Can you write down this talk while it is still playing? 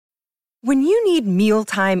When you need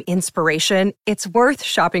mealtime inspiration, it's worth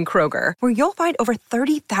shopping Kroger, where you'll find over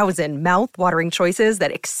 30,000 mouth-watering choices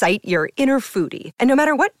that excite your inner foodie. And no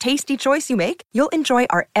matter what tasty choice you make, you'll enjoy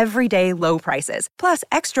our everyday low prices, plus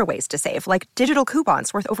extra ways to save, like digital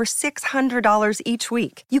coupons worth over $600 each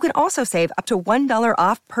week. You can also save up to $1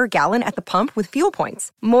 off per gallon at the pump with fuel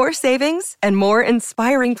points. More savings and more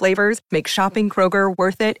inspiring flavors make shopping Kroger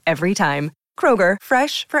worth it every time. Kroger,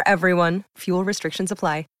 fresh for everyone. Fuel restrictions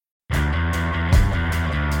apply.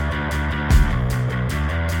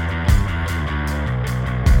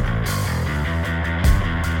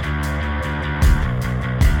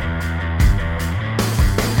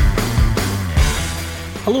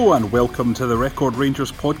 Hello and welcome to the Record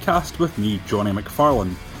Rangers podcast with me, Johnny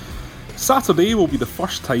McFarlane. Saturday will be the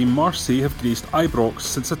first time Marseille have graced Ibrox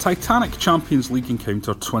since a titanic Champions League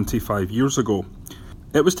encounter 25 years ago.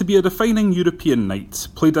 It was to be a defining European night,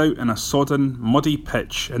 played out in a sodden, muddy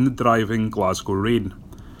pitch in the driving Glasgow rain.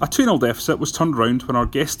 A 2-0 deficit was turned round when our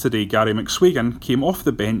guest today, Gary McSwegan, came off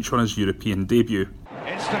the bench on his European debut.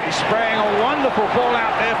 Instantly spraying a wonderful ball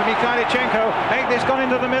out there for Mikhailichenko. Eggley's gone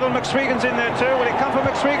into the middle, McSwegan's in there too. Will it come from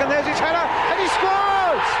McSwegan? There's his header, and he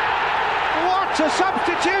scores! What a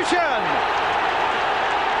substitution!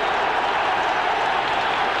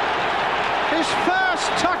 His first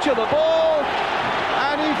touch of the ball,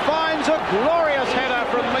 and he finds a glorious header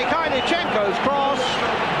from Mikhailichenko's cross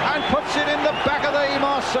and puts it in the back of the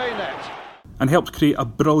Marseille net. And helped create a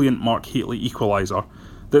brilliant Mark Hateley equaliser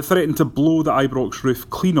that threatened to blow the Ibrox roof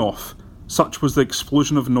clean off. Such was the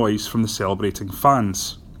explosion of noise from the celebrating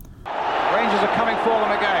fans. Rangers are coming for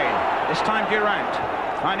them again. This time Durant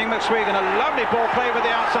finding McSwegan, a lovely ball play with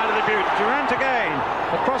the outside of the boot. Durant again.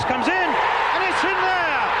 The cross comes in, and it's in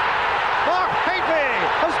there. Mark Hateley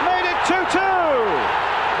has made it 2-2.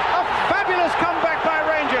 A fabulous comeback by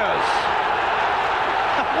Rangers.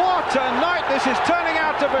 What a night this is turning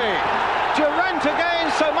out to be. Durant again,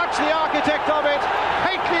 so much the architect of it.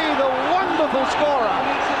 Hateley, the wonderful scorer.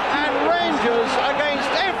 And Rangers, against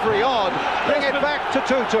every odd, bring it back to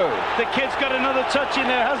 2-2. The kid's got another touch in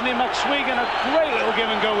there, hasn't he? McSwegan, a great little give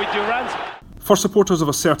and go with Durant. For supporters of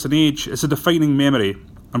a certain age, it's a defining memory.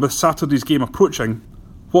 And with Saturday's game approaching,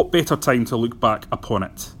 what better time to look back upon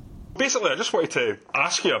it? Basically, I just wanted to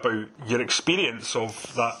ask you about your experience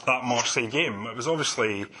of that Marseille game. It was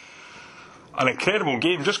obviously an incredible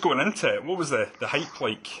game just going into it. What was the hype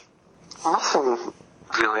like? Nothing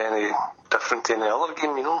really any different to any other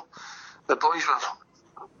game, you know. The boys were,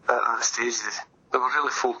 at that stage, they were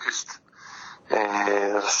really focused.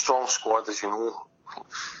 They're a strong squad, as you know.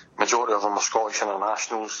 Majority of them are Scottish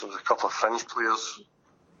internationals. There was a couple of fringe players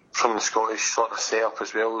from the Scottish sort of setup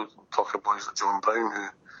as well. Talk of boys like John Brown, who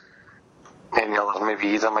any other, maybe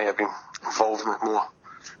either, might have been involved in it more.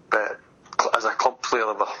 But as a club player,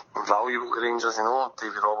 they were invaluable to Rangers, you know.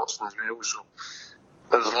 David Robertson as well. So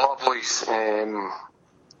there was a lot of boys. They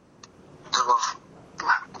were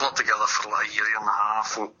got together for like a year and a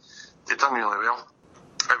half, and they'd done really well.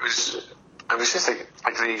 It was just a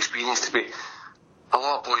great experience to be a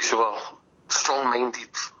lot of boys who were strong-minded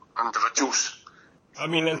individuals. I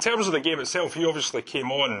mean, in terms of the game itself, you obviously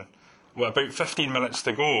came on with about 15 minutes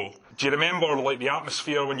to go. Do you remember like the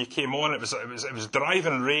atmosphere when you came on? It was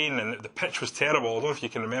driving rain and the pitch was terrible. I don't know if you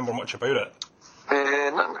can remember much about it.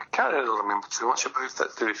 I can't really remember too much about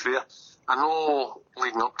it, to be fair. I know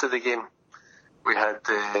leading up to the game we had,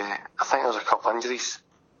 I think there was a couple of injuries,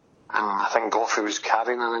 and I think Goffey was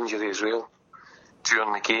carrying an injury as well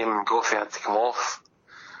during the game, and Goffey had to come off.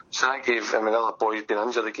 So that gave, the other boys being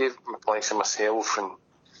injured, it gave like myself and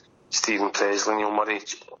Stephen Presley, Neil Murray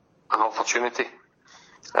an opportunity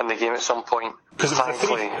in the game at some point. Because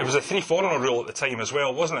it was a 3-4 rule at the time as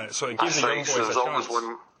well, wasn't it? So it gave the young boys a chance.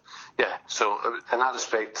 Yeah, so in that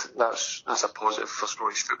respect, that's a positive for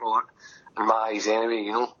Scottish football, in my eyes anyway,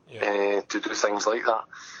 you know, to do things like that,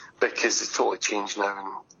 because it's totally changed now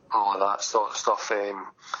and all of that sort of stuff.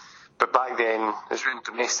 But back then, as well,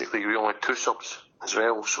 domestically, we only had 2 subs as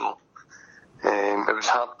well, so it was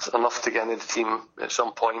hard enough to get into the team at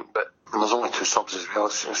some point, but there's only 2 subs as well.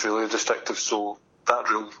 It's really restrictive, so that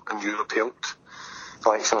rule in Europe helped,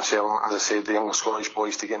 like myself, as I said, the younger Scottish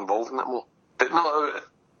boys to get involved in it more. But no,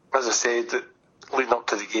 as I said, leading up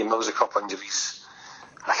to the game, there was a couple of injuries.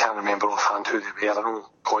 I can't remember offhand who they were. I know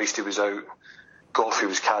Cloisty was out, Goffey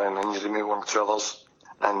was carrying an injury, maybe 1 or 2 others,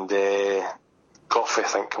 and Goffey, I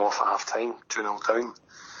think, came off at half-time, 2-0 down.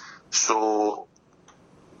 So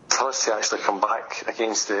for us to actually come back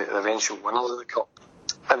against the eventual winners of the Cup,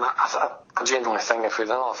 and I genuinely think if we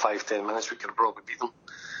had another 5-10 minutes, we could have probably beat them,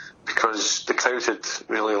 because the crowd had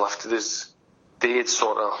really lifted us. They had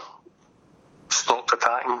sort of stopped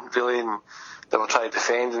attacking really, and they were trying to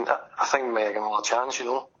defend, and I think we might have given another chance, you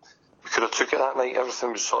know. We could have took it that night,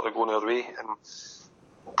 everything was sort of going our way, and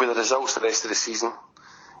with the results the rest of the season,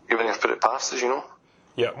 you wouldn't have put it past us, you know.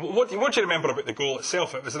 Yeah, what do you remember about the goal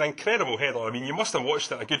itself? It was an incredible header. I mean, you must have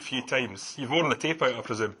watched it a good few times. You've worn the tape out, I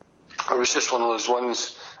presume. It was just one of those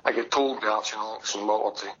ones I get told by Archie Knox and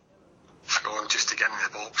Walter to go on just to get in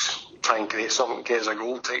the box, try and create something, get as a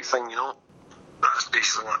goal type thing, you know. That's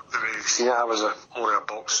basically what the way they see it. I was more of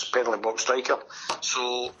a penalty box striker,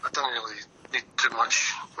 so I didn't really need too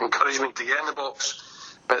much encouragement to get in the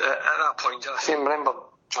box. But at that point, I remember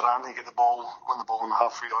Durante get the ball, won the ball on the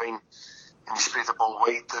halfway line, and he sprayed the ball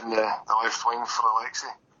wide down the left wing for Alexei.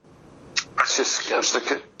 It was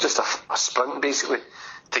like just a sprint basically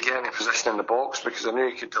to get in a position in the box, because I knew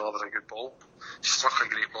he could deliver a good ball. Struck a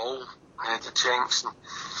great ball, to Jenks, and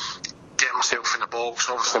get myself in the box.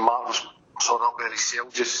 Obviously Mark was sort of up there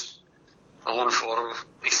himself, just alone for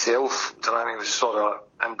himself. Durante was sort of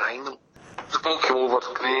in behind him. The ball came over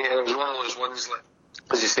great, and it was one of those ones that,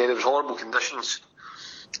 as you said, it was horrible conditions,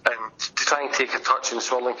 and to try and take a touch in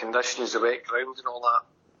swirling conditions, the wet ground and all that,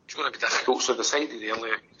 it's going to be difficult. So I decided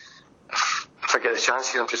earlier, if I get the chance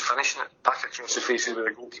here, I'm just finishing it back across the faces where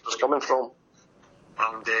the goalkeeper's coming from.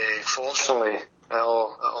 And fortunately, it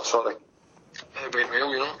all sort of went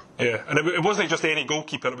well, you know. Yeah, and it wasn't just any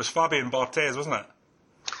goalkeeper, it was Fabien Barthez, wasn't it?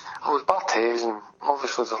 Oh, it was Barthez, and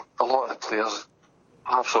obviously a lot of the players,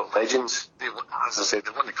 absolute legends. As I said,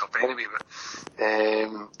 they won the cup anyway, but they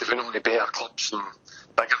went on to better clubs, and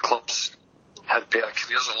bigger clubs had better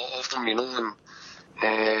careers, a lot of them, you know.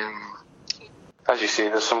 And as you say,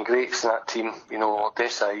 there's some greats in that team, you know.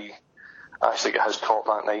 Desai actually got his top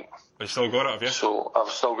that night. You still got it, have you? So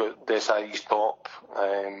I've still got Desai's top,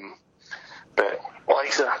 but like I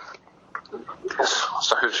said,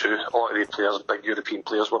 it's a who's who. A lot of these players, big European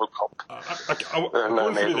players, World Cup.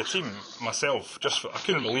 Going through the team myself, I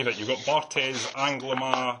couldn't believe it. You've got Barthez,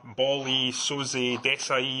 Anglima, Bolly, Soze,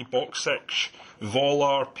 Desai, Boksic,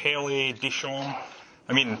 Voller, Pele, Deschamps.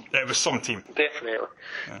 I mean, it was some team. Definitely.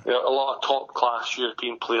 Yeah. There are a lot of top-class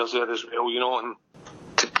European players there as well, you know, and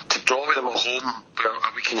to draw with them at home, with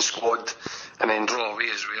a weakened squad, and then draw away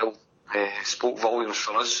as well, spoke volumes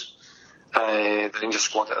for us, the Rangers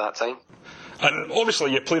squad at that time. And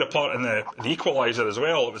obviously you played a part in the equaliser as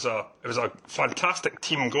well. It was a fantastic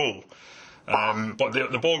team goal. But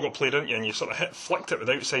the ball got played into you and you sort of flicked it with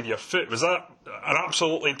the outside of your foot. Was that an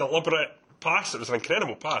absolutely deliberate pass? It was an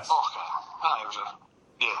incredible pass.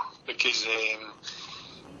 Because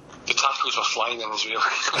the tackles were flying in as well.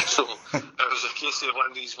 So it was a case of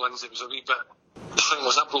one of these ones. It was a wee bit. The thing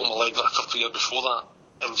was, I broke my leg like a couple of years before that,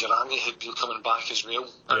 and Durante had been coming back as well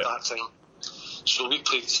at that time. So we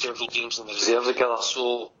played several games in the reserve together,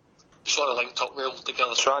 so we sort of linked up well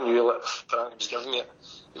together. So I knew that if Durante was giving me it,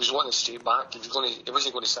 he was wanting straight back. He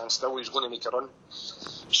wasn't going to stand still, he was going to make a run.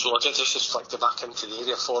 So I did just flicked it back into the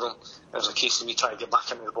area for him. It was a case of me trying to get back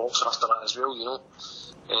into the box after that as well, you know.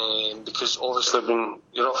 Because obviously when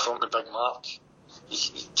you're up front with Big Mark,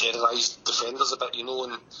 he terrorised defenders a bit, you know,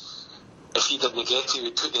 and if he didn't get it, he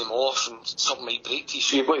would put them off and something might break to you,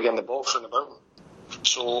 so you've got to get in the box round about him.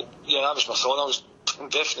 So, yeah, that was my thought. I was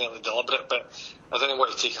definitely deliberate, but I didn't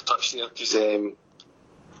want to take a touch there, because Durante,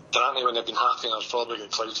 when they'd been happy, I was probably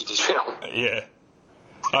got clouted as well. Yeah,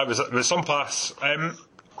 it was some pass.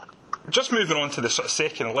 Just moving on to the sort of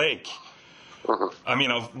second leg. Mm-hmm. I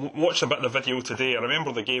mean, I've watched a bit of the video today. I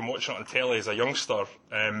remember the game, watching it on telly as a youngster.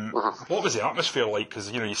 What was the atmosphere like?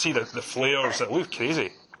 Because, you know, you see the flares, it looked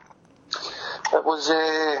crazy. It was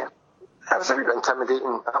a wee bit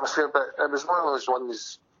intimidating atmosphere, but it was one of those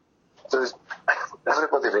ones.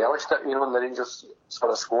 Everybody relished it, you know, in the Rangers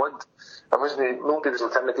sort of squad. Nobody was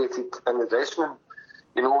intimidated in the dressing room,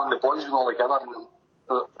 you know, and the boys were all together, and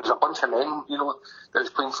there was a bunch of men, you know, that was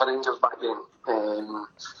playing for Rangers back then.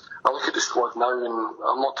 I look at the squad now, and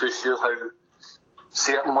I'm not too sure how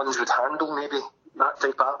certain ones would handle maybe that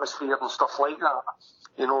type of atmosphere and stuff like that.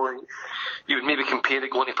 You know, you would maybe compare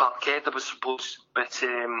it going to Parkhead, I suppose, but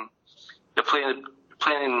you're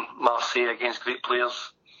playing in Marseille against great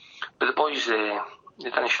players. But the boys, they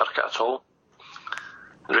didn't shirk it at all.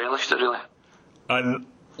 They relished it, really. And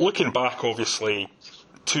looking back, obviously,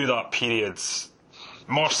 to that period,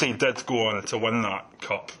 Marseille did go on to win that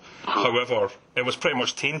cup. Mm-hmm. However, it was pretty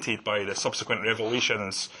much tainted by the subsequent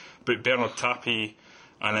revelations about Bernard Tapie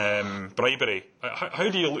and bribery. How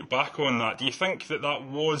do you look back on that? Do you think that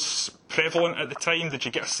was prevalent at the time? Did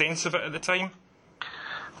you get a sense of it at the time?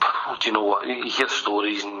 Do you know what? You hear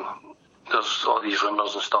stories and there's all these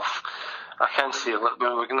rumours and stuff. I can't say, when we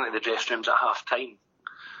were going into the dressing rooms at half time,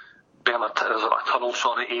 there's a tunnel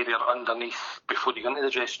area underneath before you go into the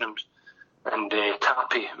dressing rooms, and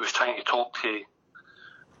Tappy was trying to talk to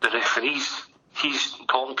the referees. He's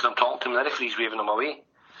talking to them, the referee's waving them away,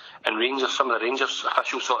 and some of the Rangers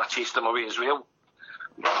officials sort of chased them away as well.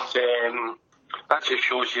 That just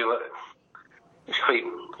shows you that he's quite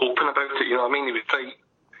open about it, you know what I mean? He was trying.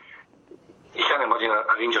 You can't imagine a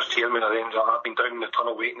Rangers chairman or anything like that being down in the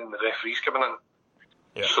tunnel waiting and the referees coming in.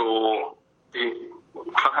 Yeah. So,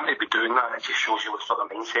 for him to be doing that, it just shows you what sort of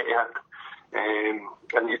mindset he had.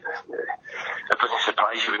 And it doesn't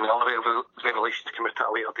surprise you when another revelations come out at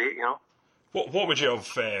a later date, you know. What would you have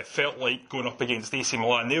felt like going up against AC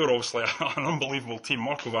Milan? They were obviously an unbelievable team.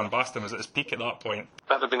 Marco van Basten was at his peak at that point.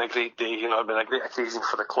 That would have been a great day, you know. It would have been a great occasion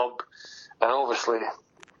for the club. And obviously,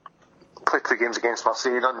 played 2 games against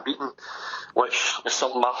Marseille unbeaten, which is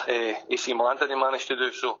something AC Milan didn't manage to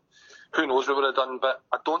do. So who knows what we would have done. But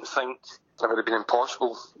I don't think it would have been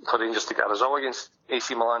impossible for Rangers to get a result against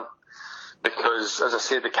AC Milan. Because, as I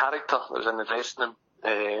said, the character that was in the dressing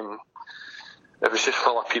room, it was just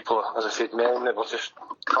full of people, as I said, men that were just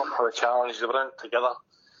up for the challenge. They were in it together.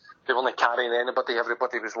 They weren't carrying anybody.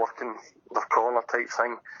 Everybody was working their corner type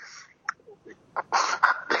thing.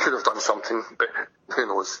 They could have done something, but who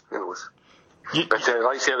knows? But like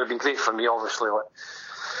I said, it would have been great for me, obviously. Like,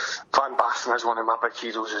 Van Basten is one of my big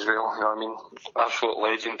heroes as well, you know what I mean? Absolute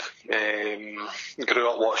legend. Grew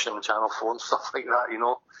up watching him on Channel 4 and stuff like that, you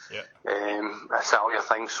know? Yeah. That's all your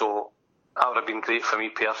thing, so that would have been great for me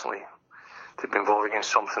personally to be involved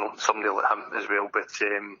against somebody like him as well, but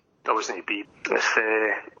that wasn't to be.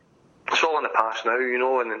 It's all in the past now, you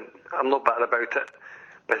know, and I'm not bitter about it,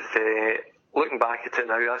 but looking back at it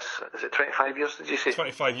now, is it 25 years, did you say?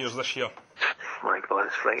 25 years this year. My God,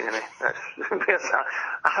 it's frightening me.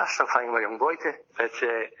 I still think I'm a young boy too. But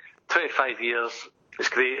 25 years, it's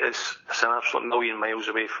great. It's an absolute million miles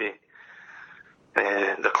away from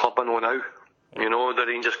the club I know now. You know, the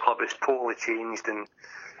Rangers club is totally changed, and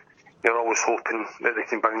you're always hoping that they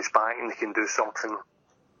can bounce back and they can do something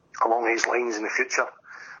along these lines in the future.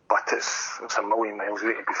 But it's a million miles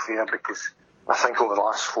away, to be fair, because I think over the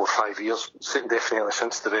last 4 or 5 years, definitely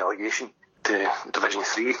since the relegation to Division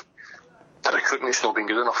 3, the recruitment's not been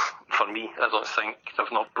good enough for me. I don't think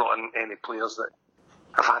they've not brought in any players that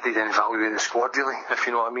have added any value to the squad, really, if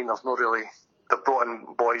you know what I mean. They've brought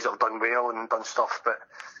in boys that have done well and done stuff, but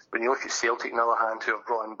when you look at Celtic on the other hand, who have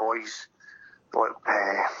brought in boys like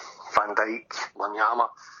Van Dijk, Wanyama,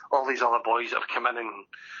 all these other boys that have come in, and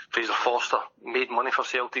Fraser Forster made money for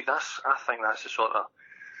Celtic, I think that's the sort of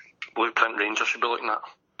blueprint Rangers should be looking at,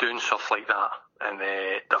 doing stuff like that. And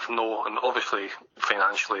and obviously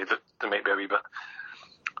financially they might be a wee bit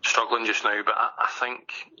struggling just now, but I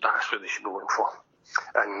think that's what they should be looking for.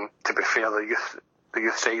 And to be fair, the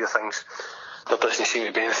youth side of things, there doesn't seem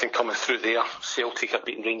to be anything coming through there. Celtic are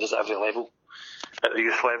beating Rangers at every level, at the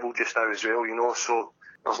youth level just now as well, you know, so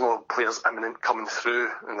there's no players imminent coming through,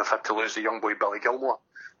 and they've had to lose the young boy Billy Gilmore,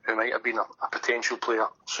 who might have been a potential player.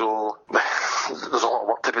 So there's a lot of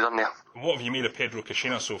work to be done there. What have you made of Pedro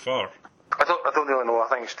Caixinha so far? I don't really know. I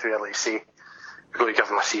think it's too early to say. We've got to give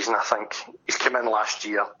him a season, I think. He's come in last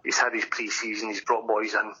year. He's had his pre-season. He's brought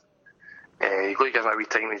boys in. You've got to give him a wee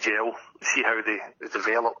time to gel, see how they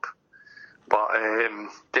develop. But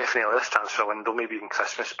definitely this transfer window, maybe even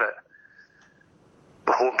Christmas, but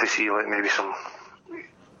we hope to see like maybe some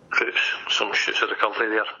shoots of recovery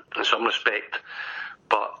there in some respect.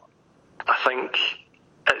 But I think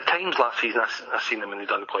at times last season I've seen them and they've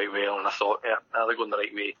done quite well, and I thought, yeah, they're going the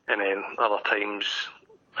right way. And then other times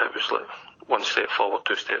it was like 1 step forward,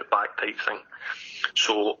 2 steps back type thing.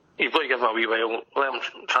 So you've got to give him a wee while, let him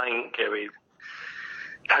try and get away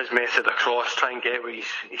his method across, try and get what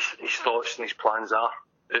his thoughts and his plans are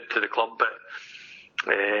to the club. But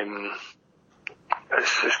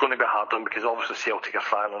it's going to be a hard one, because obviously Celtic are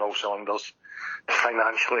firing on all cylinders.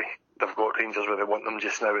 Financially, they've got Rangers where they want them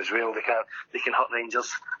just now as well. They can hurt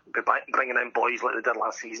Rangers by bringing in boys like they did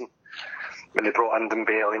last season when they brought in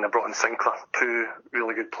Dembele and they brought in Sinclair, 2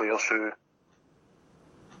 really good players who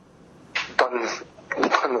done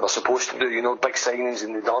what they're supposed to do, you know, big signings,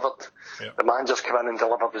 and they delivered. Yeah. The manager's come in and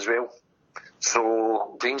delivered as well.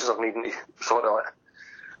 So Rangers are needing to sort of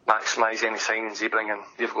maximise any signings they bring in.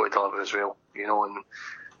 They've got to deliver as well, you know, and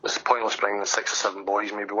it's pointless bringing in 6 or 7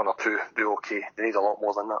 boys, maybe 1 or 2 do okay. They need a lot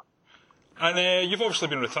more than that. And you've obviously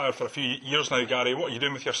been retired for a few years now, Gary. What are you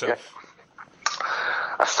doing with yourself?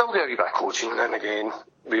 Yeah. I still do a wee bit of coaching, and again,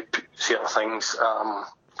 we certain things.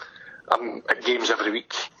 I'm at games every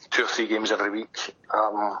week, 2 or 3 games every week.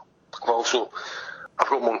 I've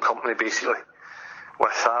got my own company basically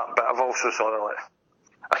with that, but I've also sort of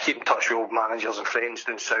I keep in touch with old managers and friends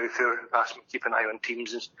down south who ask me to keep an eye on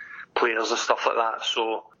teams and players and stuff like that.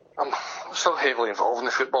 So I'm still heavily involved in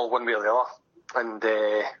the football one way or the other, and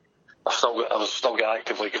I've still got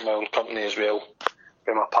actively got my own company as well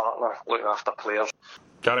with my partner looking after players.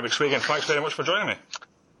 Gary McSwegan, thanks very much for joining me.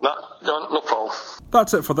 No problem.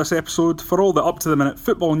 That's it for this episode. For all the up-to-the-minute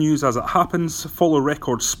football news as it happens, follow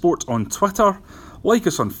Record Sport on Twitter, like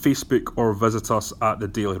us on Facebook, or visit us at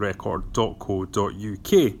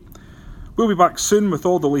thedailyrecord.co.uk. We'll be back soon with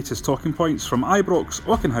all the latest talking points from Ibrox,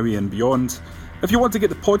 Caixinha and beyond. If you want to get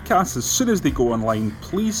the podcasts as soon as they go online,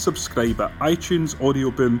 please subscribe at iTunes,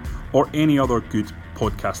 Audioboom, or any other good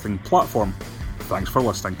podcasting platform. Thanks for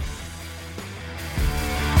listening.